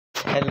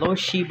Hello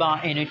Shiba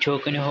inu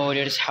token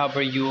holders, how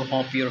are you?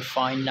 Hope you're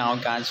fine now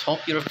guys.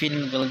 Hope you're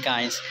feeling well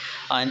guys.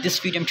 In this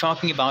video I'm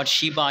talking about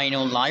Shiba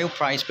inu live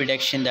price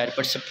prediction that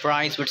but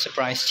surprise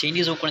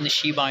changes occur in the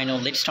Shiba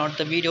inu. Let's start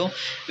the video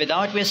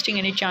without wasting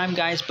any time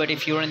guys. But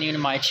if you're new to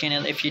my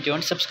channel, if you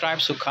don't subscribe,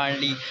 so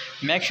kindly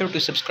make sure to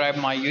subscribe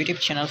my YouTube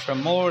channel for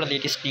more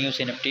latest news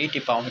and update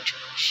about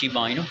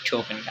Shiba inu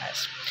token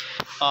guys.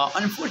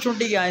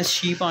 Unfortunately guys,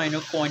 Shiba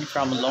inu coin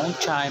from a long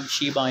time,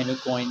 Shiba inu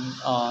coin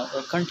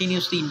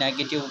continuously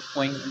negative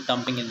coin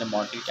dumping in the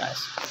market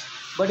guys.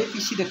 But if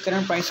you see the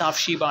current price of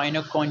Shiba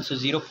inu coin, so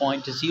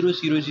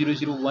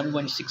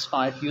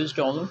 0.00001165 US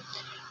dollar,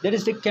 that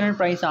is the current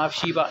price of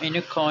Shiba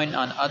inu coin.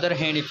 On other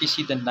hand, if you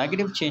see the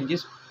negative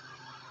changes,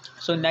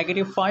 so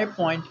negative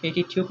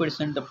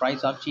 5.82% the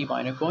price of Shiba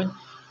inu coin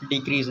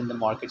decrease in the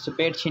market. So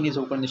pair changes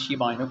occur in the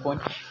Shiba inu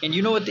coin. And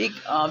you know what, we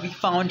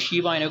found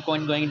Shiba inu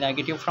coin going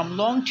negative from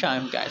long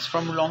time guys,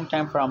 from long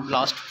time, from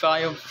last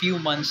few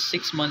months,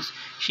 6 months.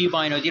 Shiba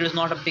inu, there is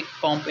not a big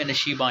pump in the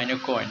Shiba inu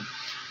coin.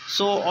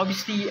 So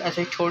obviously, as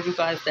I told you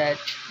guys that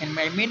in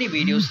my many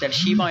videos, that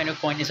Shiba inu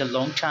coin is a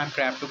long time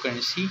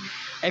cryptocurrency.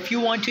 If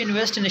you want to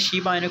invest in a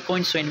Shiba inu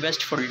coin, so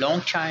invest for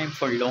long time,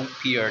 for long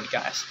period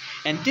guys,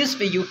 and this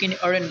way you can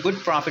earn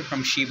good profit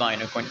from Shiba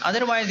inu coin.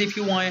 Otherwise, if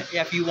you want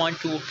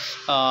to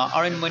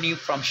earn money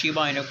from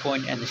Shiba inu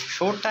coin and the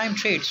short time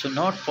trade, so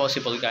not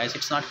possible guys.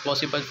 It's not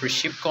possible for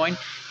shib coin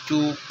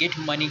to get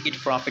money, get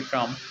profit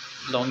from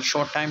long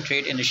short time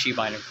trade in the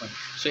Shiba inu coin.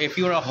 So if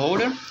you're a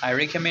holder, I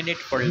recommend it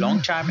for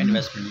long time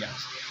investment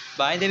guys.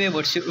 By the way,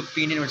 what's your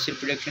opinion, what's your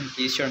prediction?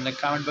 Please share in the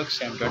comment box,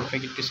 and don't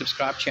forget to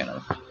subscribe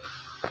channel.